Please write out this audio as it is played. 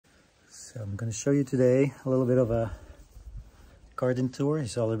So I'm going to show you today a little bit of a garden tour. You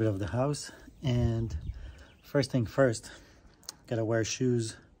saw a little bit of the house, and first thing first, gotta wear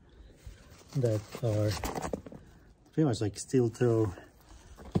shoes that are pretty much like steel toe.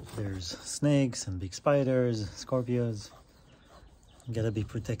 There's snakes and big spiders, scorpions. You gotta be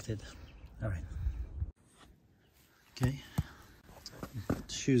protected. All right. Okay.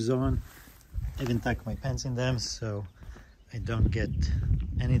 Shoes on. I even tuck my pants in them so I don't get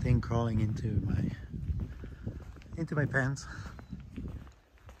anything crawling into my pants.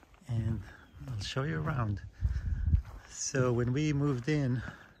 And I'll show you around. So when we moved in,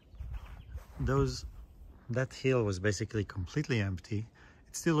 that hill was basically completely empty.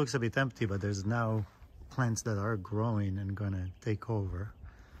 It still looks a bit empty, but there's now plants that are growing and gonna take over.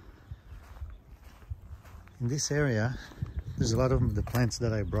 In this area, there's a lot of the plants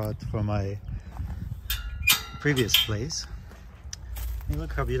that I brought from my previous place. And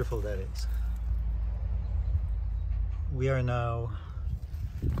look how beautiful that is. We're now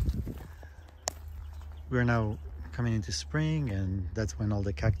coming into spring, and that's when all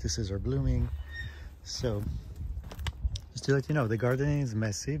the cactuses are blooming. So just to let you know, the gardening is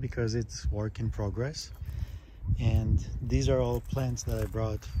messy because it's work in progress. And these are all plants that I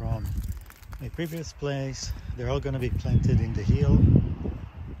brought from my previous place. They're all going to be planted in the hill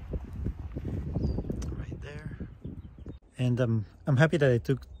right there. And I'm happy that I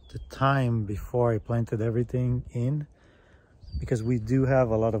took the time before I planted everything in, because we do have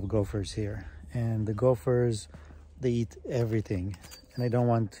a lot of gophers here, and the gophers, they eat everything, and I don't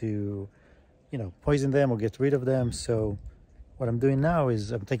want to, poison them or get rid of them. So what I'm doing now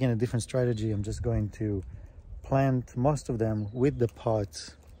is I'm taking a different strategy. I'm just going to plant most of them with the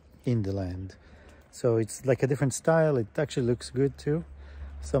pots in the land. So it's like a different style. It actually looks good too.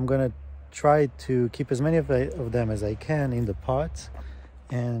 So I'm gonna try to keep as many of them as I can in the pots.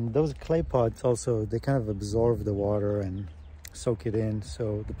 And those clay pots also, they kind of absorb the water and soak it in.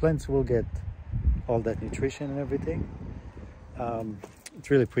 So the plants will get all that nutrition and everything. It's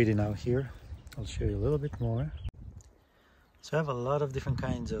really pretty now here. I'll show you a little bit more. So I have a lot of different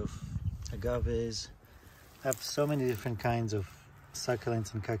kinds of agaves. I have so many different kinds of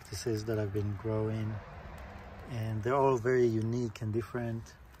succulents and cactuses that I've been growing, and they're all very unique and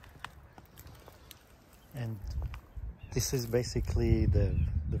different. And this is basically the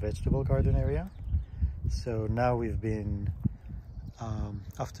vegetable garden area. So now we've been,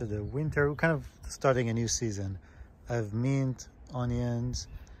 after the winter, we're kind of starting a new season. I have mint, onions,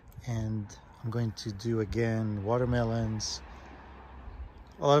 and I'm going to do again watermelons,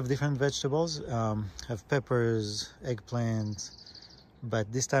 a lot of different vegetables. Have peppers, eggplants,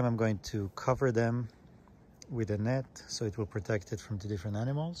 but this time I'm going to cover them with a net so it will protect it from the different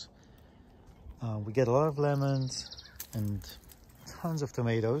animals. We get a lot of lemons and tons of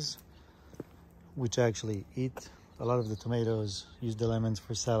tomatoes, which I actually eat. A lot of the tomatoes, use the lemons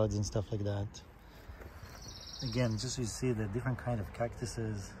for salads and stuff like that. Again, just you see the different kind of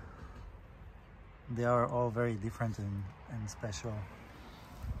cactuses. They are all very different and special.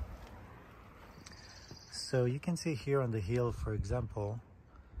 So you can see here on the hill, for example,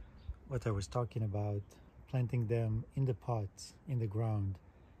 what I was talking about, planting them in the pots, in the ground.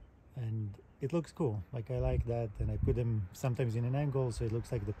 And it looks cool. Like, I like that. And I put them sometimes in an angle, so it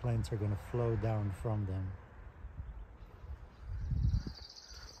looks like the plants are going to flow down from them.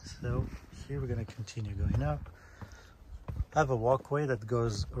 So here we're going to continue going up. I have a walkway that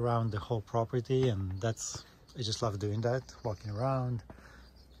goes around the whole property, and I just love doing that, walking around,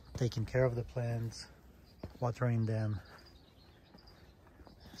 taking care of the plants, watering them.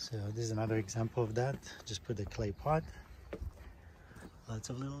 So this is another example of that. Just put the clay pot, lots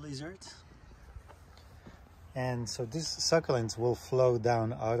of little lizards. And so these succulents will flow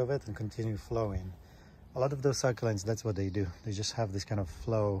down out of it and continue flowing. A lot of those succulents, that's what they do. They just have this kind of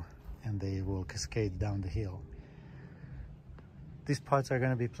flow, and they will cascade down the hill. These pots are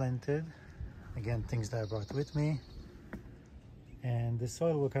going to be planted. Again, things that I brought with me. And the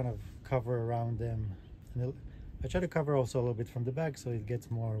soil will kind of cover around them. And I try to cover also a little bit from the back so it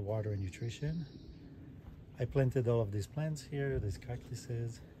gets more water and nutrition. I planted all of these plants here, these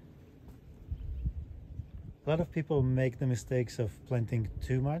cactuses. A lot of people make the mistakes of planting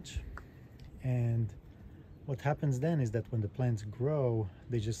too much. And what happens then is that when the plants grow,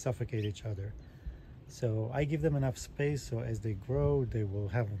 they just suffocate each other. So I give them enough space so as they grow, they will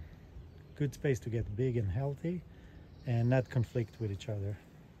have good space to get big and healthy and not conflict with each other.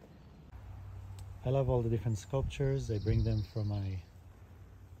 I love all the different sculptures. I bring them from my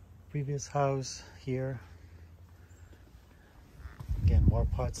previous house here. Again, more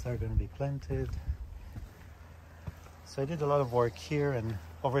pots are going to be planted. So I did a lot of work here, and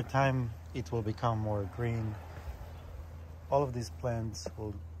over time it will become more green. All of these plants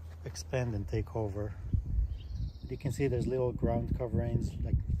will expand and take over. You can see there's little ground coverings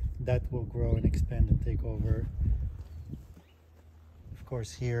like that will grow and expand and take over. Of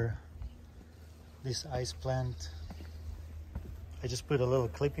course, here, this ice plant, I just put a little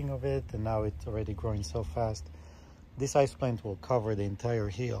clipping of it and now it's already growing so fast. This ice plant will cover the entire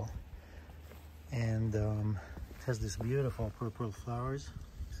hill, and it has this beautiful purple flowers.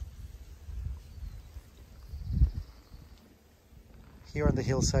 Here on the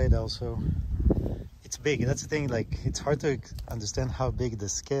hillside also, it's big. That's the thing, like, it's hard to understand how big the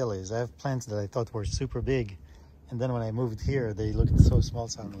scale is. I have plants that I thought were super big, and then when I moved here, they looked so small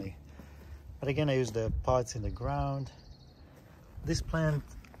suddenly. But again, I use the pots in the ground. This plant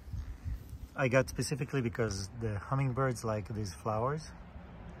I got specifically because the hummingbirds like these flowers.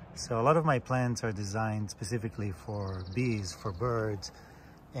 So a lot of my plants are designed specifically for bees, for birds,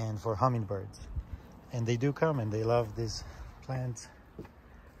 and for hummingbirds. And they do come and they love these plants.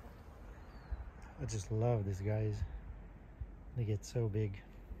 I just love these guys. They get so big.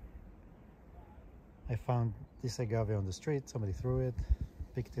 I found this agave on the street. Somebody threw it,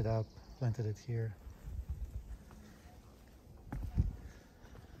 picked it up, planted it here.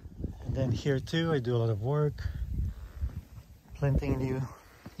 And then here too, I do a lot of work planting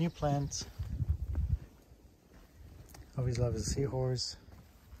new plants. Always love the seahorse.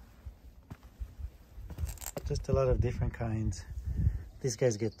 Just a lot of different kinds. These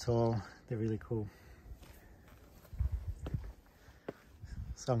guys get tall. They're really cool.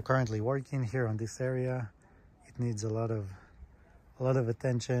 So I'm currently working here on this area. It needs a lot of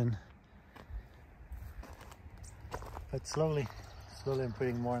attention. But slowly I'm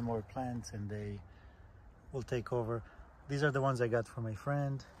putting more and more plants and they will take over. These are the ones I got from my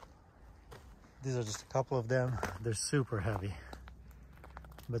friend. These are just a couple of them. They're super heavy,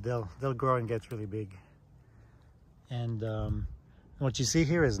 but they'll grow and get really big. And what you see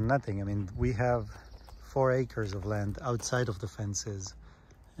here is nothing. I mean, we have 4 acres of land outside of the fences,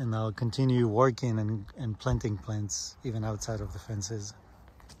 and I'll continue working and planting plants even outside of the fences.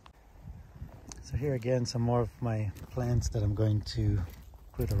 So here again, some more of my plants that I'm going to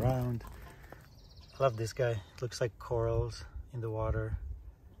put around. I love this guy. It looks like corals in the water.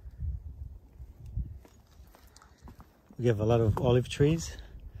 We have a lot of olive trees,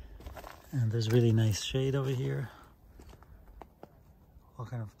 and there's really nice shade over here. All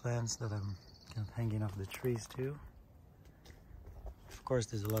kind of plants that I'm kind of hanging off the trees too. Of course,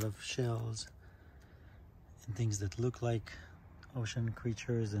 there's a lot of shells and things that look like ocean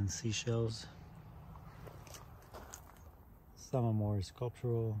creatures and seashells. Some are more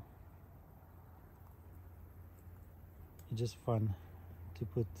sculptural. It's just fun to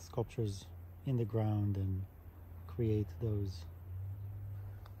put sculptures in the ground and create those,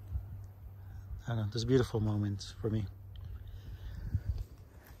 I don't know, those beautiful moments for me.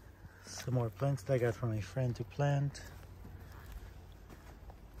 Some more plants that I got from my friend to plant.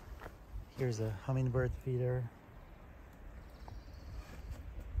 Here's a hummingbird feeder.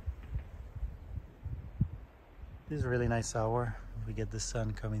 This is a really nice hour. We get the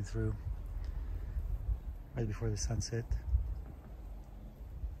sun coming through right before the sunset.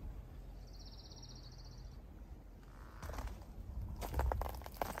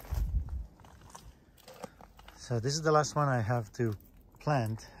 So this is the last one I have to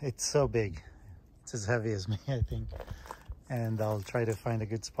plant. It's so big. It's as heavy as me, I think. And I'll try to find a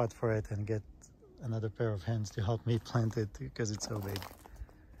good spot for it and get another pair of hands to help me plant it because it's so big.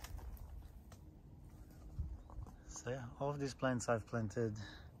 So yeah, all of these plants I've planted,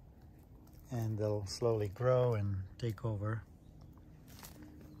 and they'll slowly grow and take over.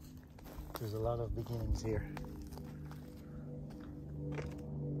 There's a lot of beginnings here.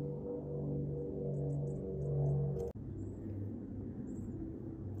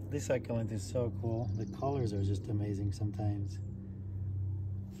 This succulent is so cool. The colors are just amazing sometimes.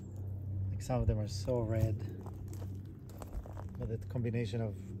 Like some of them are so red, but that combination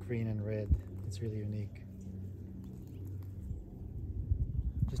of green and red, it's really unique.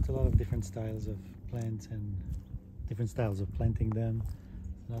 Just a lot of different styles of plants and different styles of planting them.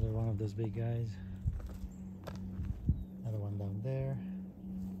 Another one of those big guys. Another one down there.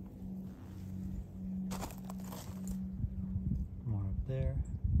 More up there.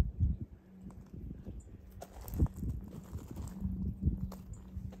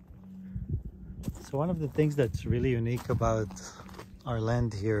 So one of the things that's really unique about our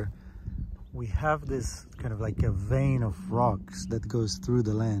land here, we have this kind of like a vein of rocks that goes through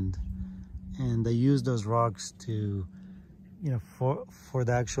the land, and they use those rocks to, you know, for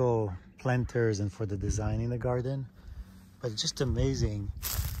the actual planters and for the design in the garden. But it's just amazing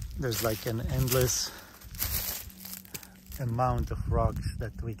there's like an endless amount of rocks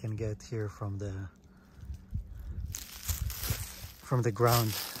that we can get here from the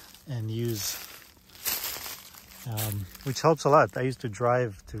ground and use, which helps a lot. I used to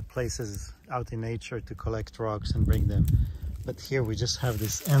drive to places out in nature to collect rocks and bring them, but here we just have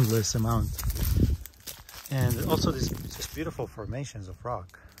this endless amount, and also these just beautiful formations of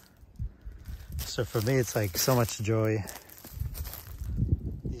rock. So for me, it's like so much joy.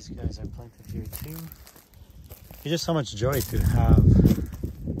 These guys are planted here too. It's just so much joy to have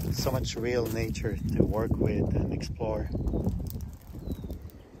so much real nature to work with and explore.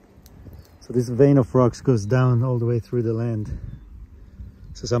 So this vein of rocks goes down all the way through the land.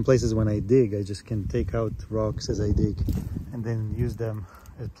 So some places when I dig, I just can take out rocks as I dig and then use them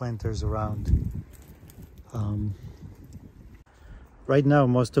as planters around. Right now,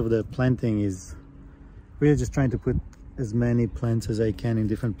 most of the planting is really just trying to put as many plants as I can in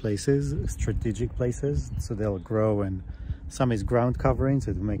different places, strategic places, so they'll grow, and some is ground covering,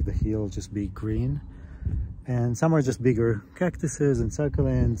 so to make the hill just be green. And some are just bigger cactuses and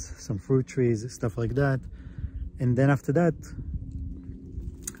succulents, some fruit trees, stuff like that. And then after that,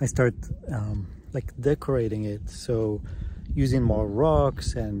 I start like decorating it, so using more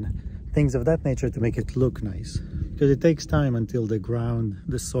rocks and things of that nature to make it look nice, because it takes time until the ground,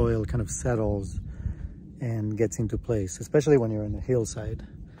 the soil kind of settles and gets into place, especially when you're on a hillside.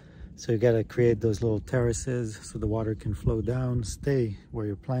 So you got to create those little terraces so the water can flow down, stay where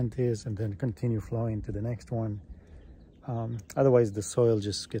your plant is, and then continue flowing to the next one. Otherwise the soil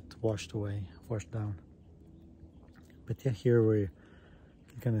just gets washed down. But yeah, here we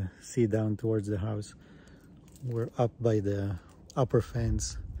can kind of see down towards the house. We're up by the upper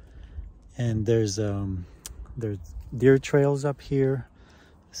fence, and there's deer trails up here.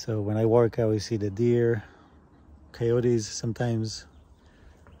 So when I walk, I always see the deer, coyotes sometimes.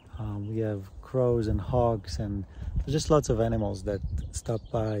 We have crows and hogs, and there's just lots of animals that stop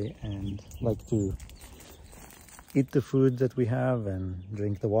by and like to eat the food that we have and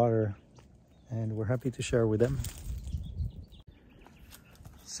drink the water, and we're happy to share with them.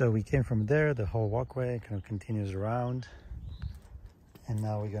 So we came from there, the whole walkway kind of continues around, and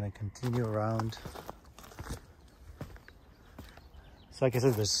now we're going to continue around. So like I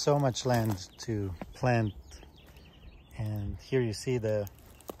said, there's so much land to plant, and here you see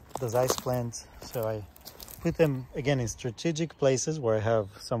those ice plants. So I put them again in strategic places where I have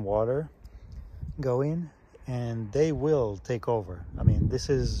some water going, and they will take over. I mean, this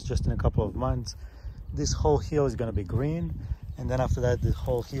is just in a couple of months, this whole hill is going to be green, and then after that the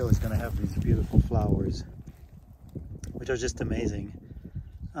whole hill is going to have these beautiful flowers, which are just amazing.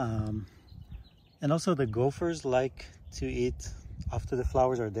 And also the gophers like to eat after the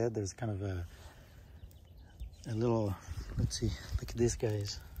flowers are dead. There's kind of a little, let's see, like these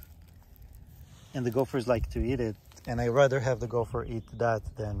guys, and the gophers like to eat it, and I rather have the gopher eat that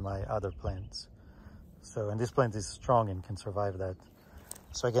than my other plants. So, and this plant is strong and can survive that.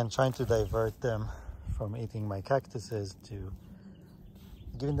 So again, trying to divert them from eating my cactuses to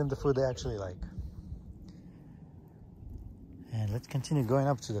giving them the food they actually like. And let's continue going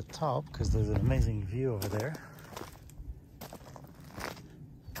up to the top, because there's an amazing view over there.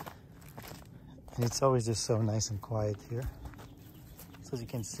 And it's always just so nice and quiet here. So as you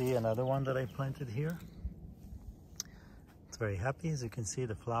can see, another one that I planted here. It's very happy, as you can see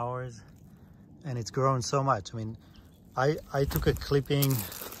the flowers, and it's grown so much. I mean, I took a clipping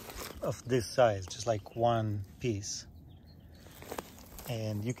of this size, just like one piece,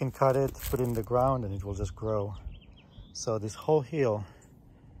 and you can cut it, put it in the ground, and it will just grow. So this whole hill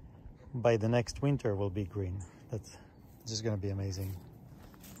by the next winter will be green. That's just going to be amazing.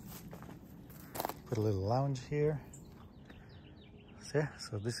 Put a little lounge here. So yeah,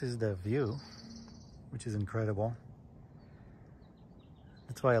 so this is the view, which is incredible.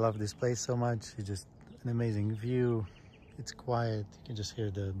 That's why I love this place so much. It's just an amazing view. It's quiet. You can just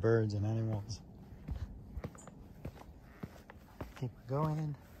hear the birds and animals. Keep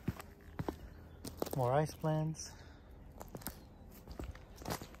going. More ice plants.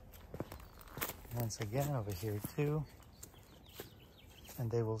 Once again over here too. And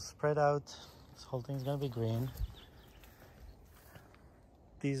they will spread out. This whole thing is going to be green.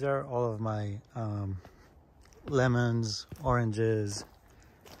 These are all of my lemons, oranges.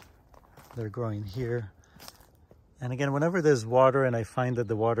 They're growing here. And again, whenever there's water and I find that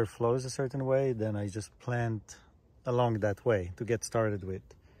the water flows a certain way, then I just plant along that way to get started with.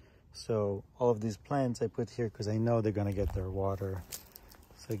 So all of these plants I put here because I know they're going to get their water.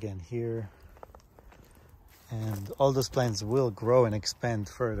 So again, here. And all those plants will grow and expand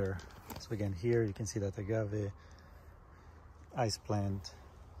further. So again, here you can see that agave, ice plant,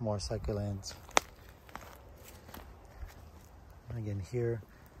 more succulents. Again here.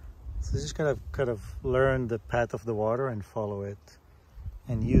 So just kind of learn the path of the water and follow it,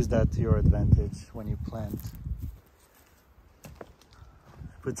 and use that to your advantage when you plant.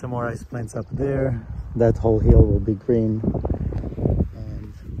 Put some more ice plants up there. That whole hill will be green.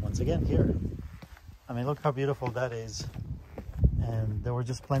 And once again here. I mean, look how beautiful that is. And they were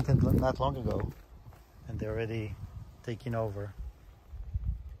just planted not long ago, and they're already taking over.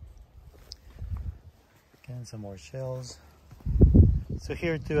 Again, some more shells. So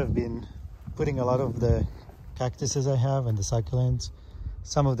here too, I've been putting a lot of the cactuses I have and the succulents,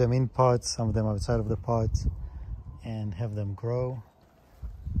 some of them in pots, some of them outside of the pots, and have them grow.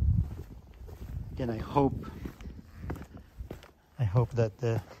 Again, I hope that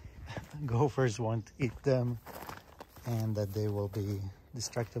the gophers won't eat them and that they will be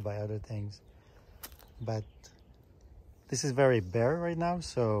distracted by other things. But this is very bare right now,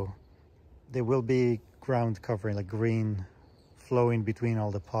 so there will be ground covering, like green, flowing between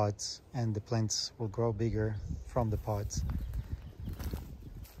all the pots, and the plants will grow bigger from the pots.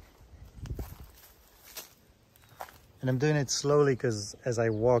 And I'm doing it slowly because as I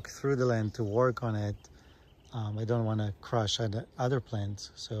walk through the land to work on it, I don't want to crush other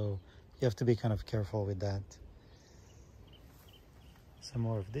plants, so you have to be kind of careful with that. Some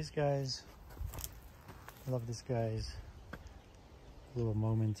more of these guys. I love these guys. Little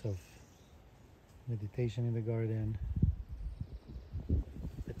moments of meditation in the garden.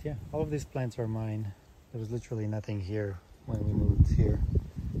 But yeah, all of these plants are mine. There was literally nothing here when we moved here.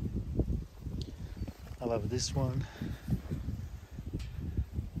 I love this one.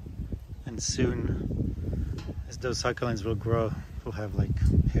 And soon, as those succulents will grow, we'll have like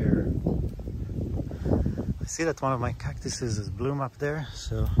hair. I see that one of my cactuses is bloom up there,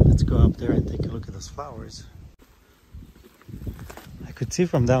 so let's go up there and take a look at those flowers. I could see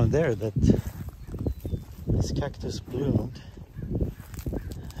from down there that this cactus bloomed,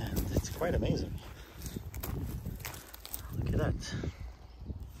 and it's quite amazing. Look at that.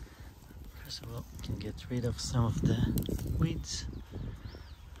 First of all, we can get rid of some of the weeds.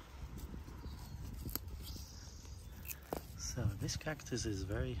 So this cactus is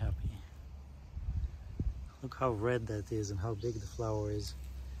very happy. Look how red that is and how big the flower is.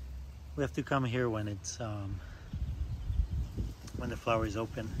 We have to come here when it's when the flower is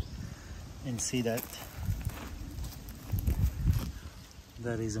open and see that.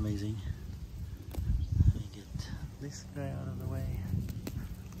 That is amazing. Let me get this guy out of the way.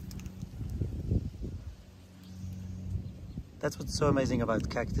 That's what's so amazing about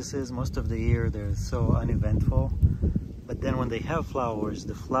cactuses. Most of the year they're so uneventful, but then when they have flowers,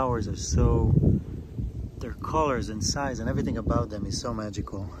 the flowers are so, their colors and size and everything about them is so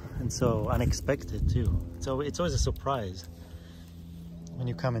magical and so unexpected too. So it's always a surprise when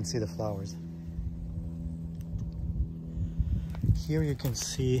you come and see the flowers. Here you can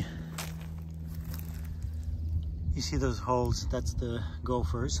see, you see those holes, that's the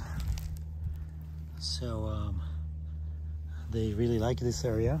gophers. So they really like this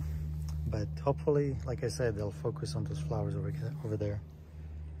area, but hopefully, like I said, they'll focus on those flowers over there.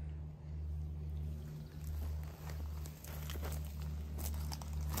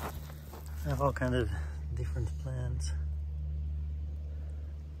 I have all kind of different plants.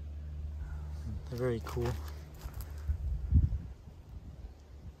 They're very cool.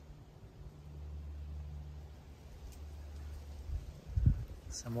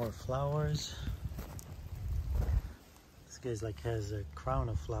 Some more flowers. This guy's like has a crown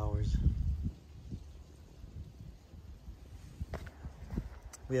of flowers.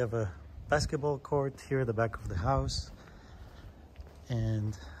 We have a basketball court here at the back of the house,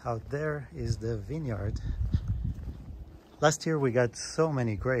 and out there is the vineyard. Last year we got so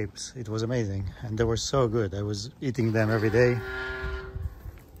many grapes, it was amazing, and they were so good. I was eating them every day.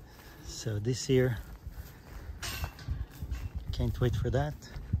 So this year, can't wait for that.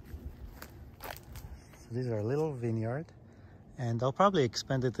 So these are a little vineyard, and I'll probably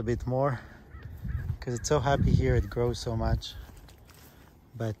expand it a bit more because it's so happy here, it grows so much.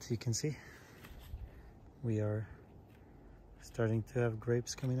 But you can see we are starting to have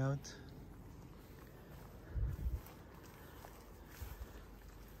grapes coming out.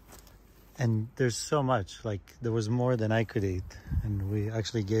 And there's so much, like there was more than I could eat, and we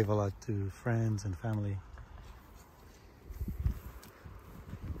actually gave a lot to friends and family.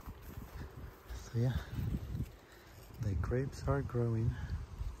 So yeah, the grapes are growing.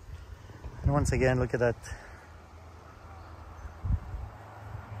 And once again, look at that.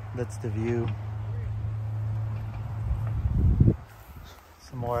 That's the view.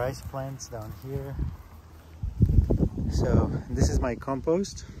 Some more ice plants down here. So this is my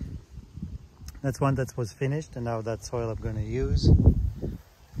compost. That's one that was finished, and now that soil I'm going to use.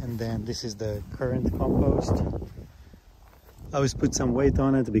 And then this is the current compost. I always put some weight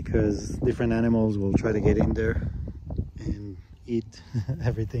on it because different animals will try to get in there and eat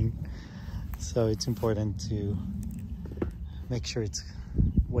everything. So it's important to make sure it's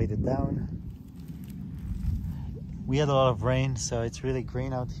weighted down. We had a lot of rain, so it's really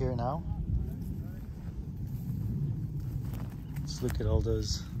green out here now. Just look at all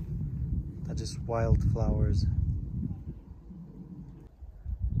those, they're just wild flowers.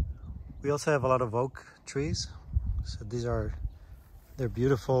 We also have a lot of oak trees. So they're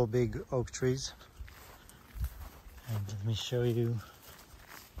beautiful big oak trees. And let me show you.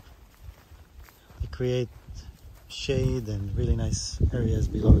 They create shade and really nice areas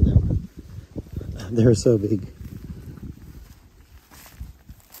below them. They're so big.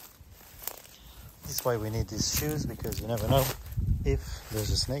 This is why we need these shoes, because you never know if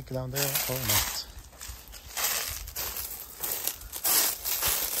there's a snake down there or not.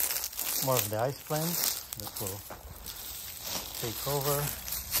 More of the ice plants that will take over.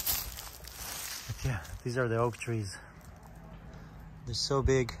 But yeah, these are the oak trees. They're so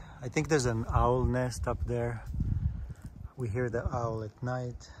big. I think there's an owl nest up there. We hear the owl at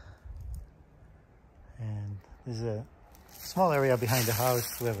night. And this is a small area behind the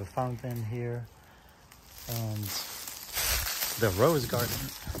house. We have a fountain here. And the rose garden.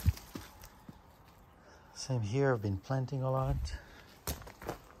 Same here, I've been planting a lot.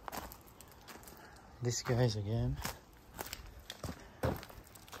 These guys again.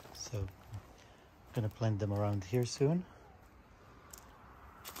 So I'm gonna plant them around here soon.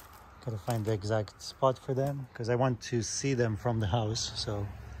 Gotta find the exact spot for them because I want to see them from the house. So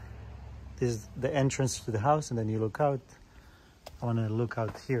this is the entrance to the house, and then you look out. I want to look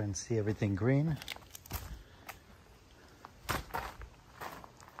out here and see everything green.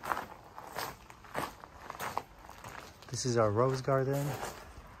 This is our rose garden.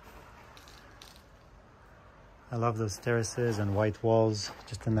 I love those terraces and white walls.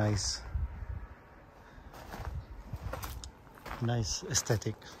 Just a nice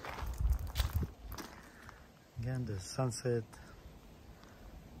aesthetic. Again, the sunset.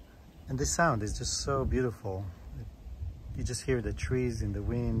 And this sound is just so beautiful. You just hear the trees in the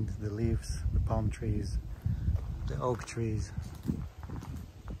wind, the leaves, the palm trees, the oak trees.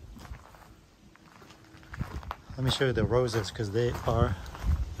 Let me show you the roses because they are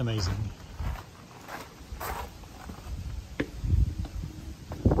amazing.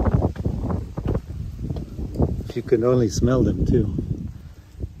 You can only smell them too,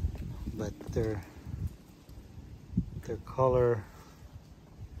 but their color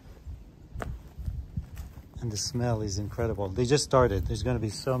and the smell is incredible. They just started. There's going to be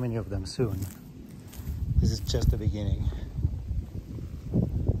so many of them soon. This is just the beginning.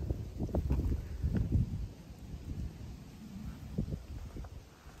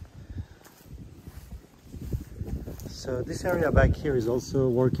 So this area back here is also a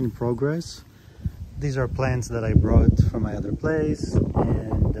work in progress. These are plants that I brought from my other place,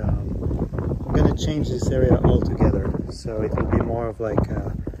 and I'm gonna change this area altogether. So it will be more of like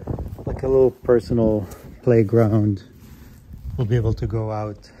a little personal playground. We'll be able to go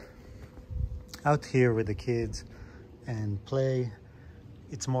out here with the kids and play.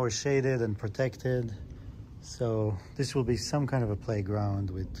 It's more shaded and protected. So this will be some kind of a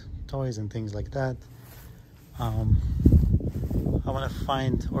playground with toys and things like that. I want to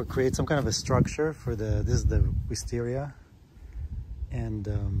find or create some kind of a structure for this is the wisteria, and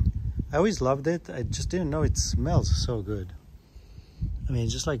I always loved it. I just didn't know it smells so good. I mean, it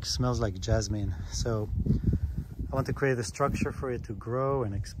just like smells like jasmine. So I want to create a structure for it to grow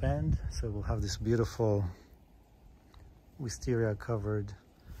and expand. So we'll have this beautiful wisteria covered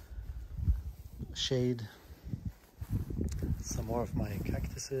shade. Some more of my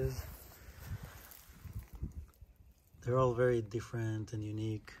cactuses. They're all very different and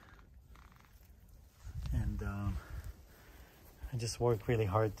unique, and I just work really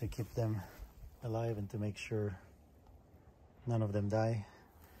hard to keep them alive and to make sure none of them die,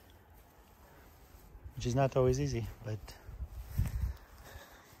 which is not always easy. But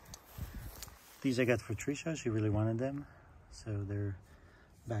these I got for Trisha. She really wanted them, so they're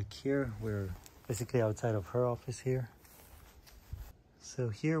back here. We're basically outside of her office here. So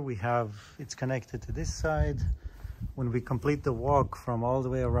here we have, it's connected to this side. When we complete the walk from all the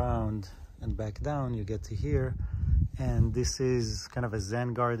way around and back down, you get to here. And this is kind of a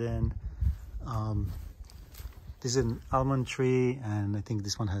Zen garden. This is an almond tree, and I think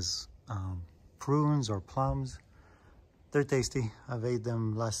this one has prunes or plums. They're tasty. I've ate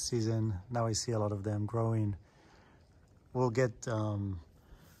them last season. Now I see a lot of them growing. we'll get a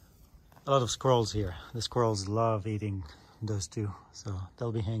lot of squirrels here. The squirrels love eating those two, so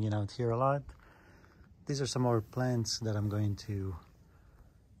they'll be hanging out here a lot. These are some more plants that I'm going to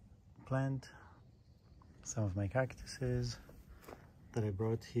plant. Some of my cactuses that I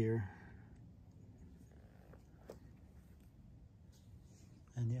brought here.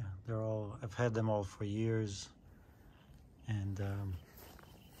 And yeah, I've had them all for years. And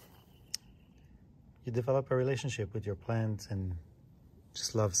you develop a relationship with your plants and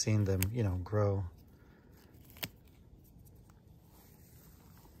just love seeing them, you know, grow.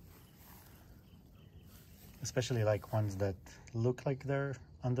 Especially like ones that look like they're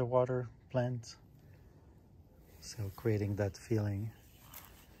underwater plants. So creating that feeling.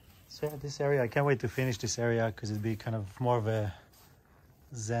 So yeah, this area, I can't wait to finish this area because it'd be kind of more of a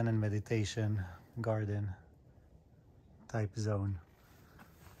Zen and meditation garden type zone.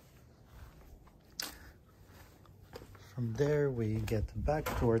 From there we get back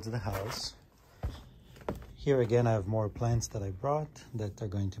towards the house. Here again I have more plants that I brought that are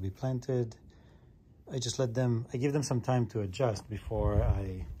going to be planted. I just I give them some time to adjust before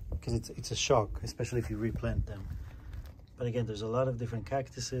because it's a shock, especially if you replant them. But again, there's a lot of different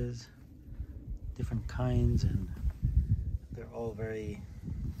cactuses, different kinds, and they're all very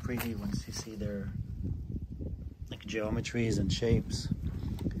pretty once you see their like geometries and shapes.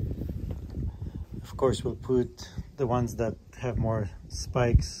 Of course, we'll put the ones that have more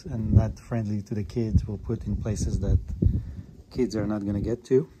spikes and not friendly to the kids, we'll put in places that kids are not going to get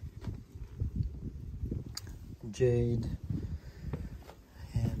to. Jade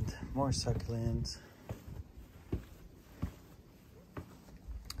and more succulents.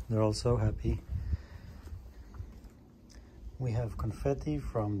 They're all so happy. We have confetti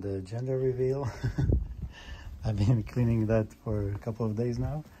from the gender reveal. I've been cleaning that for a couple of days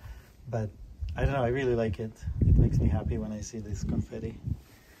now, but I don't know, I really like it. It makes me happy when I see this confetti.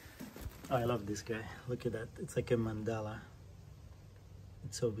 Oh, I love this guy. Look at that. It's like a mandala.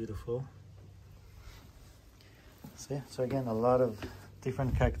 It's so beautiful. So yeah, so again, a lot of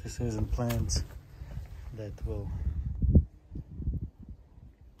different cactuses and plants that will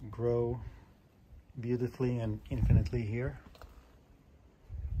grow beautifully and infinitely here.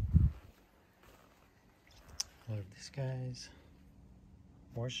 I love these guys.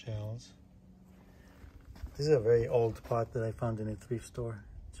 More shells. This is a very old pot that I found in a thrift store.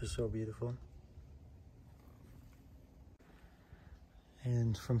 It's just so beautiful.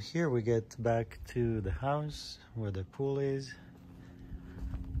 And from here we get back to the house where the pool is.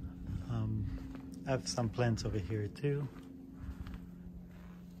 I have some plants over here too.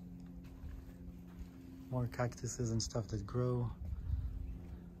 More cactuses and stuff that grow.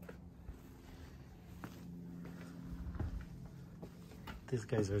 These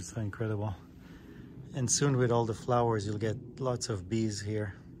guys are so incredible. And soon with all the flowers, you'll get lots of bees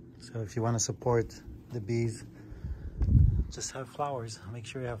here. So if you want to support the bees, just have flowers. Make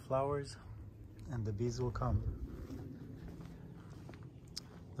sure you have flowers and the bees will come.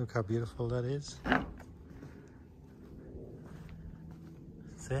 Look how beautiful that is.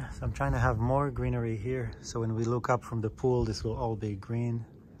 So yeah, so I'm trying to have more greenery here. So when we look up from the pool, this will all be green.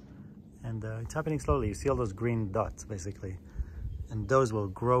 And it's happening slowly. You see all those green dots basically. And those will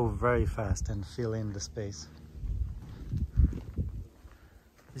grow very fast and fill in the space.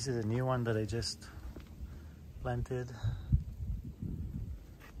 This is a new one that I just planted.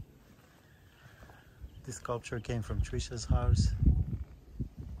 This sculpture came from Trisha's house.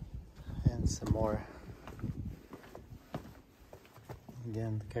 And some more.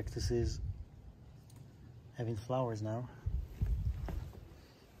 Again, the cactuses having flowers now.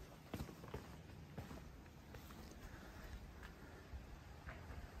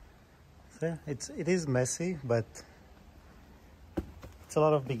 So yeah, it is messy, but it's a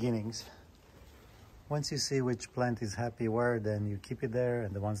lot of beginnings. Once you see which plant is happy where, then you keep it there,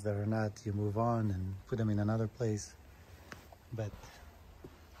 and the ones that are not, you move on and put them in another place. But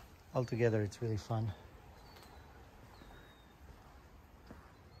altogether, it's really fun.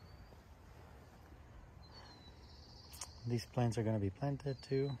 These plants are going to be planted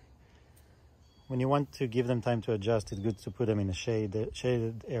too. When you want to give them time to adjust, it's good to put them in a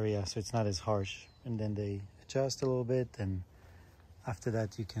shaded area so it's not as harsh. And then they adjust a little bit, and after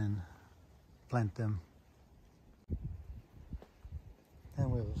that you can plant them.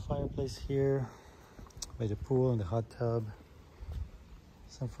 Then we have a fireplace here by the pool and the hot tub.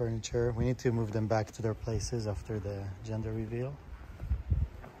 Some furniture. We need to move them back to their places after the gender reveal.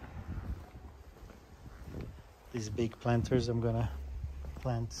 These big planters I'm gonna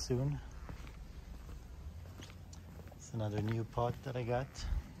plant soon. It's another new pot that I got.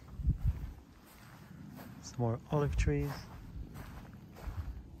 Some more olive trees.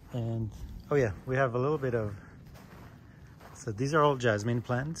 And oh yeah, we have a little bit of, so these are all jasmine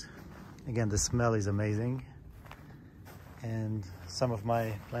plants. Again, the smell is amazing. And some of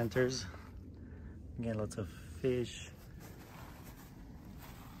my planters, again, lots of fish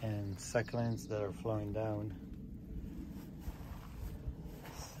and succulents that are flowing down.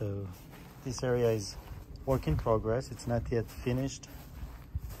 So this area is work in progress. It's not yet finished,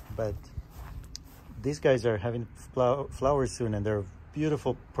 but these guys are having flowers soon, and they're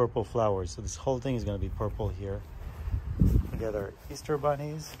beautiful purple flowers. So this whole thing is going to be purple here. We got our Easter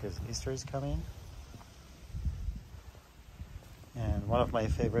bunnies because Easter is coming. And one of my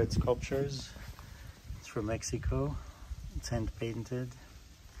favorite sculptures, it's from Mexico. It's hand painted.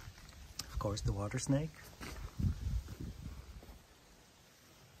 Of course, the water snake.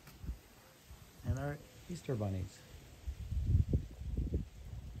 And our Easter bunnies.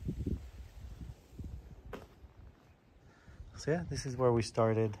 So yeah, this is where we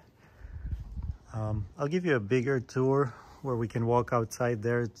started. I'll give you a bigger tour where we can walk outside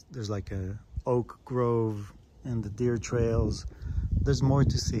there. There's like a oak grove and the deer trails. There's more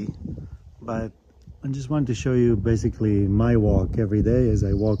to see, but I just wanted to show you basically my walk every day as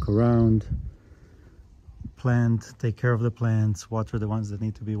I walk around, plant, take care of the plants, water the ones that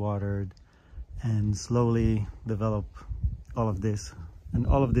need to be watered, and slowly develop all of this. And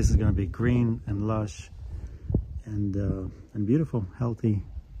all of this is going to be green and lush and beautiful, healthy.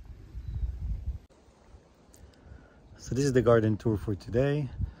 So this is the garden tour for today.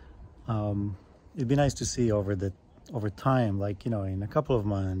 It'd be nice to see over time, like, you know, in a couple of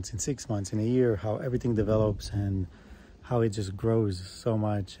months, in 6 months, in a year, how everything develops and how it just grows so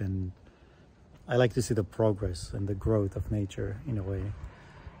much. And I like to see the progress and the growth of nature in a way.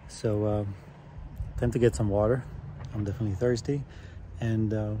 So time to get some water. I'm definitely thirsty,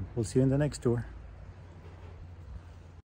 and we'll see you in the next tour.